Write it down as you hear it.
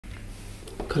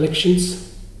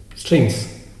Collections, strings.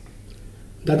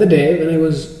 The other day when I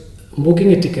was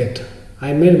booking a ticket,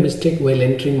 I made a mistake while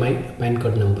entering my PAN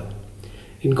card number.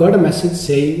 It got a message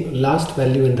saying last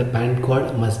value in the PAN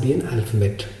card must be an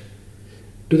alphabet.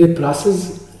 Do they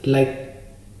process this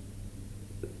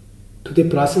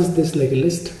like a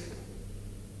list?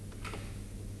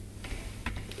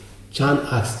 Chan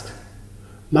asks.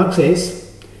 Mark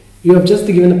says, you have just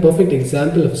given a perfect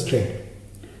example of a string.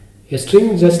 A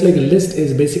string, just like a list,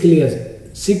 is basically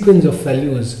a sequence of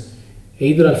values,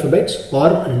 either alphabets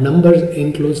or numbers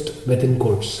enclosed within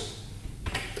quotes.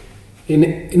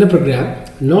 In a program,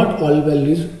 not all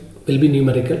values will be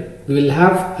numerical. We will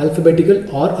have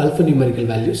alphabetical or alphanumerical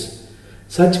values.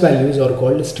 Such values are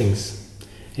called strings.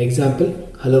 Example,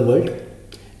 hello world,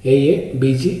 AA,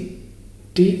 BG,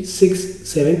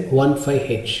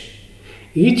 T6715H.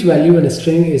 Each value in a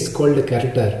string is called a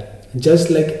character. Just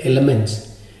like elements,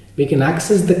 we can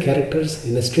access the characters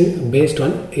in a string based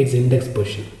on its index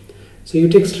position. So you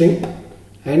take string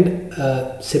and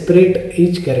separate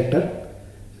each character,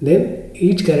 then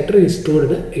each character is stored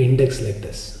in an index like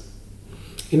this.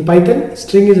 In Python,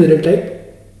 string is a data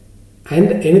type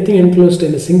and anything enclosed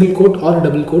in a single quote or a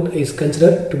double quote is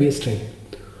considered to be a string.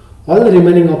 All the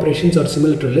remaining operations are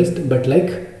similar to list, but like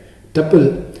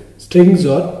tuple, strings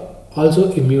are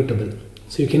also immutable.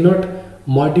 So you cannot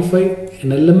modify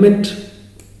an element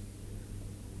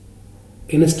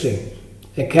in a string,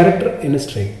 a character in a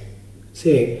string.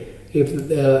 Say if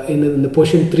in the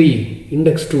position 3,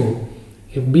 index 2,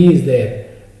 if B is there,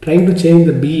 trying to change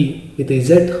the B with a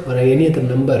Z or any other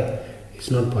number is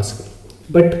not possible.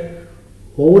 But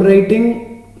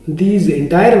overwriting these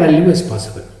entire value is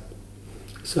possible.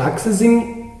 So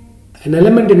accessing an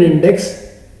element in an index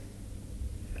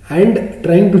and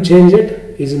trying to change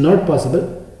it is not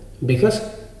possible because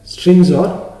strings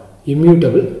are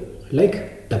immutable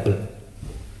like tuple.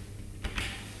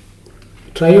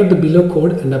 Try out the below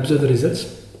code and observe the results.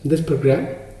 This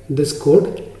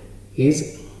code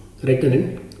is written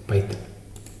in Python.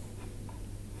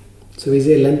 So we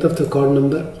say length of the card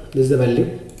number, this is the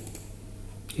value.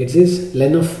 It says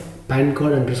len of PAN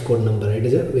card underscore number, it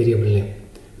is a variable name.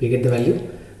 We get the value,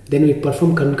 then we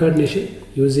perform concatenation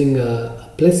using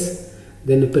plus,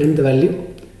 then we print the value,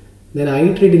 then I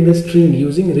iterate in the string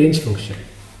using range function.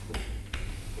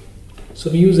 So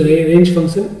we use a range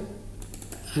function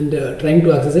and trying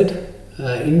to access it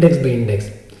index by index.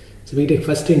 So we take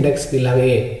first index, we'll have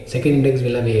A, second index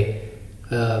will have A,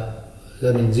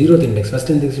 then zeroth index, first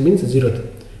index means zeroth.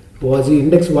 Was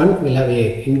index 1 will have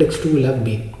A, index 2 will have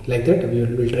B, like that we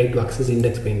will try to access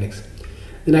index by index.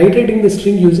 Then iterating the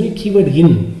string using keyword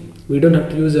in. We don't have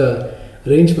to use a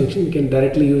range function, we can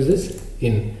directly use this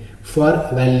in for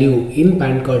value in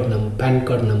PAN card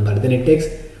number. Then it takes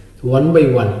one by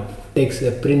one, takes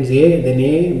prints A, then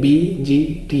A, B,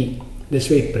 G, T, this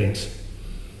way it prints.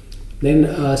 Then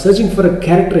searching for a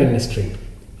character in a string.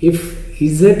 If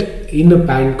Z in a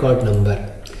PAN card number,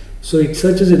 so it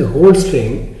searches the whole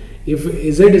string. If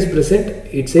Z is present,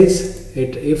 it says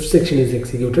if section is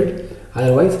executed,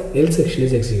 otherwise else section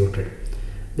is executed.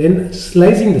 Then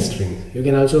slicing the string, you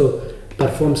can also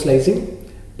perform slicing.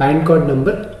 PAN card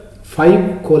number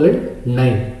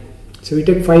 5:9. So we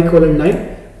take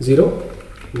 5:9, 0,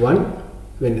 1,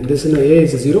 when this in A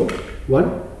is 0,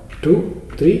 1, 2,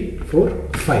 3, 4,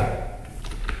 5.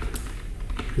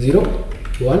 0,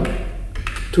 1,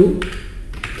 2,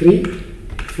 3,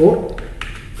 4,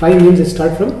 5 means it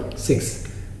start from 6.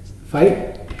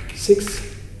 5, 6,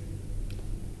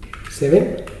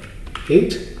 7,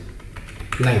 8,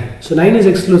 9. So 9 is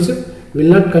exclusive, will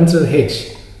not consider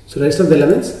H. So rest of the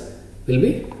elements will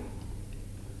be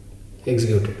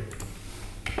executed.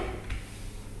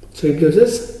 So it gives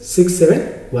us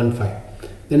 6715.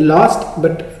 Then last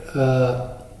but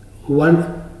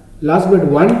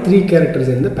one 3 characters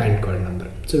in the PAN card number.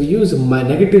 So we use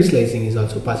negative slicing is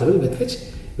also possible, with which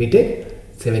we take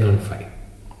 715.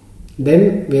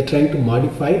 Then we are trying to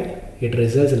modify, it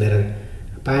results in error.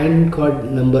 PAN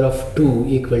card number of 2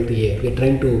 equal to A. We are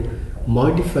trying to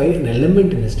modify an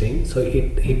element in a string, so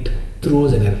it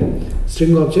throws an error.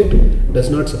 String object does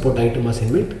not support item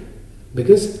assignment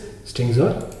because strings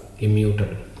are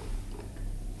immutable.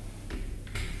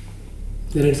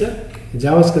 Then it's a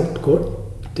JavaScript code.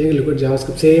 Take a look at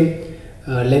JavaScript. Same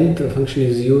length function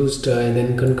is used and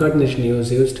then concatenation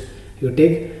is used. You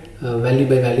take value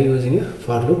by value using a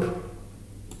for loop.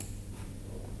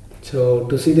 So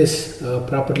to see this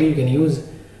properly, you can use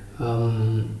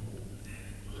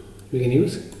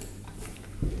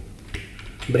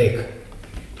break.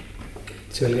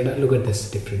 So we'll get a look at this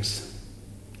difference.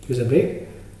 Use a break.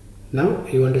 Now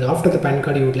you want to, after the PAN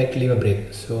card you would like to leave a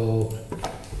break. So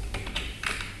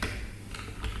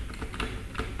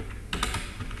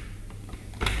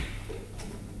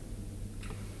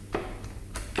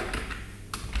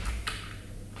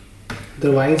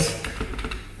Otherwise,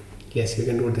 yes, you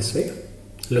can do it this way.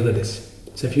 Look at this.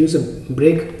 So if you use a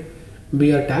break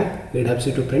BR tag, it helps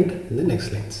you to print in the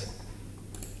next lines.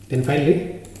 Then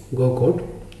finally, go code.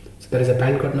 So there is a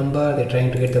PAN card number, they're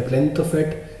trying to get the length of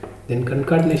it, then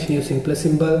concatenation using plus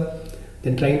symbol,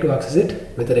 then trying to access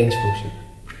it with the range function.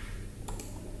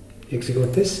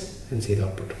 Execute this and see the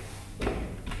output.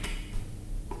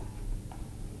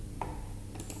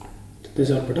 So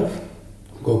this is output of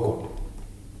go code.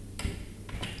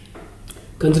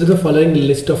 Consider the following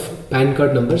list of PAN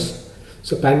card numbers.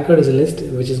 So PAN card is a list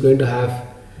which is going to have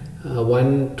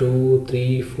 1, 2,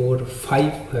 3, 4,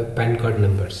 5 PAN card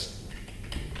numbers.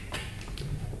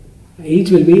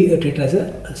 Each will be treated as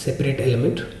a separate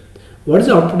element. What is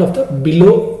the output of the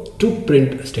below two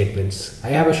print statements? I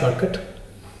have a shortcut.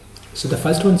 So the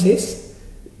first one says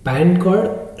PAN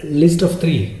card list of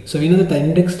 3. So we know that the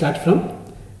index starts from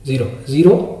 0,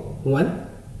 0, 1,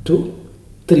 2,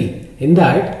 3. In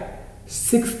that,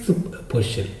 6th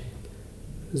position,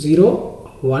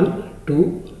 0, 1,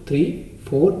 2, 3,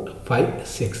 4, 5,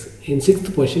 6. In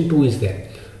 6th position 2 is there.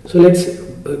 So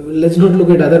let's not look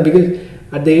at other, because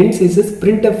at the end it says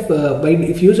printf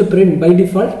if you use a print by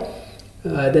default,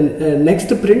 then next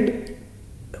print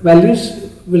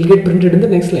values will get printed in the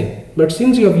next line. But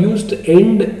since you have used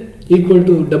end equal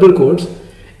to double quotes,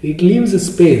 it leaves a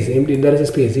space, empty, there is a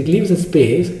space, it leaves a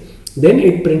space, then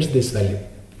it prints this value.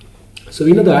 So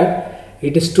we know that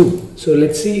it is 2. So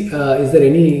let's see, is there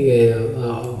any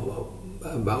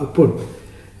output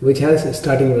which has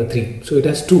starting with 3. So it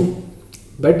has 2,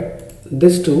 but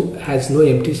this 2 has no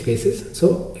empty spaces,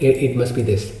 so it must be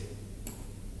this,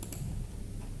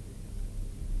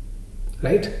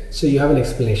 right? So you have an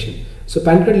explanation. So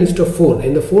PAN card list of 4,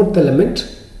 in the 4th element,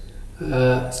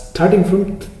 starting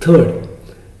from 3rd,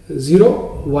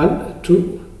 0, 1,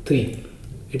 2, 3,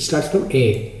 it starts from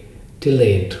A till the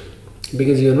end,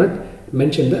 because you have not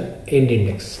mentioned the end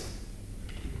index.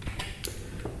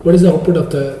 What is the output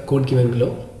of the code given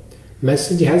below?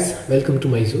 Message has welcome to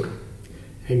Mysore,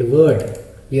 and word,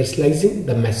 we are slicing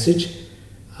the message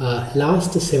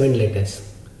last 7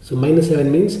 letters. So minus 7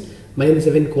 means minus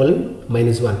 7 colon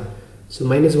minus 1. So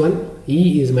minus 1,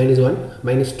 E is minus 1,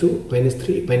 minus 2, minus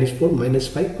 3, minus 4, minus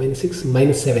 5, minus 6,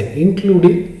 minus 7,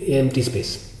 including empty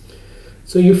space.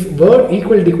 So if word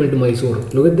equal to Mysore,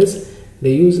 look at this,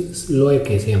 they use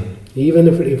lowercase m. Even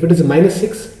if it is minus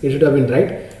 6, it should have been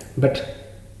right, but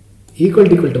equal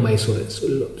to Mysore.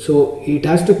 So it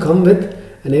has to come with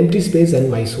an empty space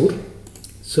and Mysore.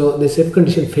 So this if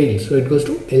condition fails, so it goes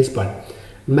to else part.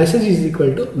 Message is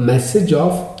equal to message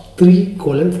of 3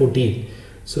 colon 14.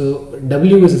 So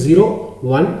W is 0,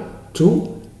 1,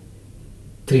 2,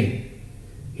 3.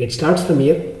 It starts from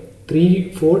here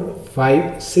 3, 4,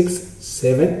 5, 6,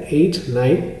 7, 8,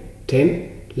 9,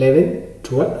 10, 11,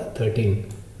 12, 13.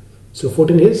 So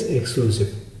 14 is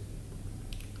exclusive.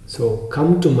 So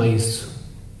come to mice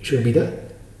should be the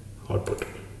output.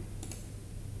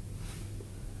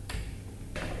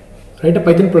 Write a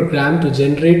Python program to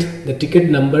generate the ticket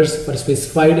numbers for a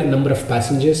specified number of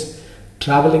passengers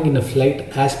traveling in a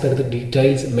flight as per the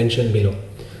details mentioned below.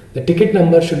 The ticket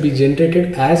number should be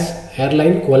generated as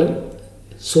airline colon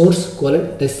source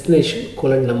colon destination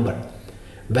colon number,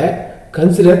 where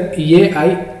consider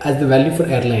EAI as the value for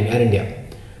airline, Air India.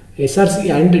 SRC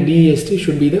and DEST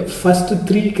should be the first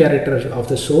 3 characters of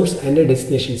the source and the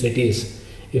destination cities.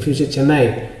 If you say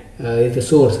Chennai is the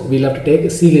source, we will have to take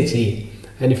CHE,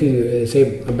 and if you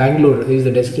say Bangalore is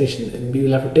the destination, we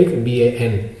will have to take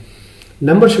BAN.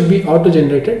 Number should be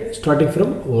auto-generated starting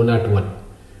from 101.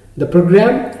 The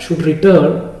program should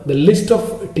return the list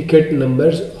of ticket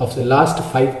numbers of the last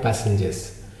 5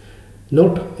 passengers.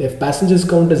 Note, if passengers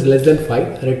count is less than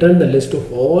 5, return the list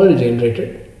of all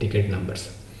generated ticket numbers.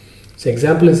 So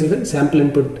example is given, sample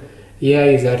input AI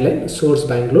is airline, source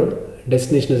Bangalore,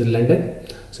 destination is London.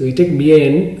 So we take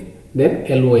BAN, then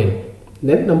LON,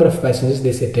 then number of passengers,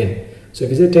 they say 10. So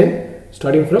if you say 10,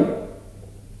 starting from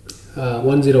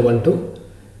 1012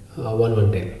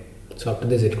 1110. So after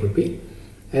this it could be,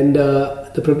 and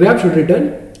the program should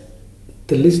return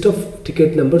the list of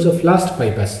ticket numbers of last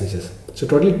 5 passengers. So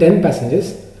totally 10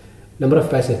 passengers, number of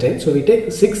passengers 10. So we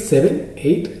take 6, 7,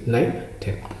 8, 9,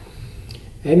 10.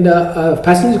 And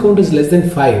passenger count is less than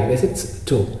 5, yes, it's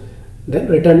 2. Then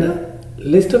return the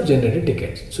list of generated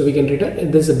tickets. So we can return,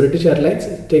 and this is British Airlines,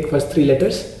 take first 3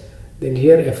 letters, then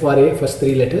here FRA first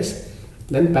 3 letters,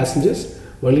 then passengers,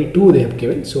 only 2 they have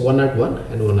given, so 101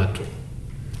 and 102.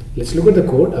 Let's look at the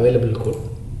code, available code.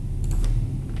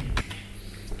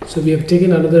 So we have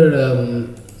taken another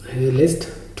list,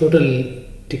 total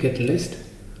ticket list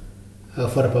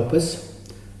for a purpose.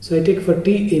 So I take for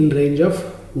T in range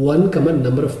of 1 comma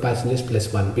number of passengers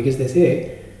plus 1, because they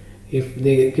say if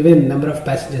they given number of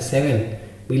passengers 7,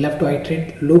 we'll have to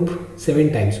iterate loop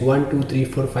 7 times, 1 2 3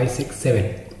 4 5 6 7.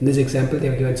 In this example they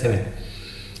have given 7.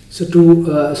 So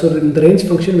so in the range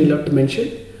function we'll have to mention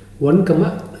 1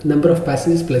 comma number of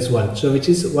passengers plus 1, so which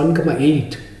is 1 comma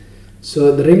 8.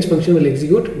 So the range function will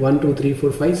execute 1 2 3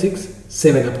 4 5 6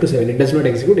 7 up to 7. It does not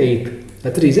execute 8.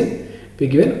 That's the reason we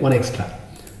given 1 extra.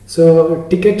 So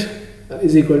ticket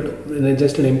is equal to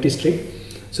just an empty string.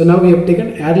 So now we have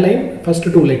taken airline first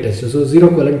 2 letters, so 0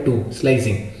 colon 2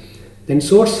 slicing, then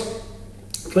source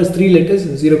first 3 letters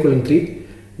 0 colon 3,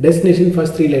 destination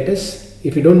first 3 letters.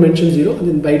 If you don't mention 0,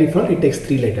 then by default it takes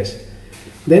 3 letters.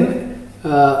 Then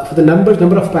for the number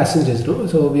of passengers, no?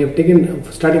 So we have taken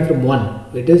starting from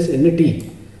 1, it is in a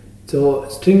T. So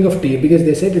string of T, because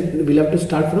they said we'll have to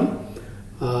start from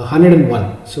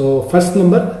 101. So first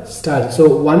number starts,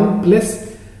 so 1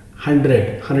 plus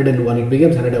 101, it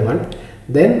becomes 101.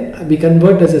 Then we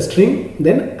convert as a string,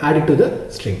 then add it to the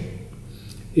string.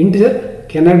 Integer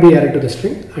cannot be added to the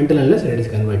string until unless it is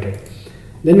converted.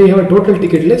 Then we have a total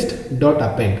ticket list dot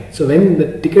append. So when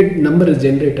the ticket number is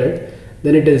generated,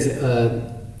 then it is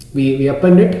we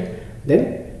append it,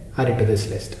 then add it to this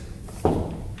list.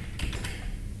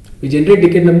 We generate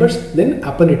ticket numbers, then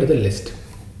append it to the list.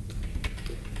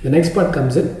 The next part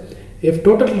comes in. If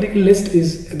total ticket list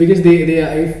is, because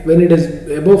when it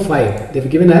is above 5, they've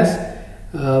given us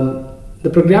the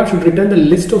program should return the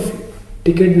list of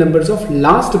ticket numbers of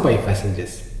last 5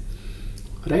 passengers.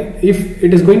 Right? If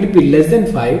it is going to be less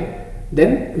than 5,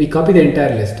 then we copy the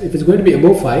entire list. If it's going to be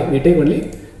above 5, we take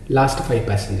only last 5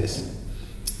 passengers.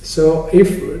 So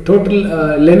if total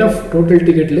len of total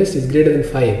ticket list is greater than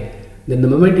 5, then the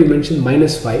moment you mention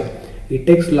 -5, it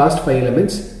takes last 5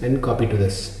 elements and copy to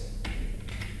this.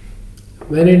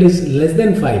 When it is less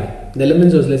than 5, the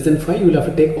elements was less than 5, you will have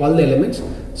to take all the elements.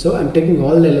 So I'm taking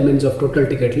all the elements of total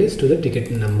ticket list to the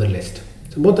ticket number list.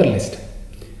 So both are list.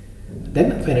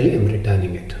 Then finally I'm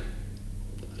returning it.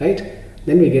 Right?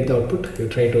 Then we get the output. You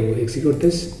try to execute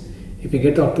this. If you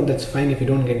get the output, that's fine. If you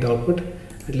don't get the output,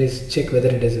 at least check whether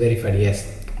it is verified. Yes,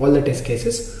 all the test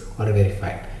cases are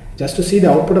verified. Just to see the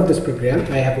output of this program,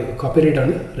 I have copied it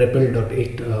on a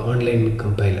rebel.8 online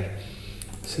compiler.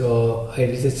 So I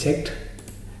just checked.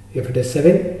 If it is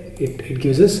 7, it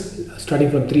gives us starting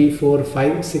from 3, 4,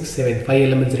 5, 6, 7, 5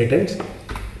 elements returns.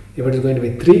 If it is going to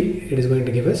be 3, it is going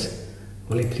to give us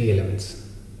only 3 elements.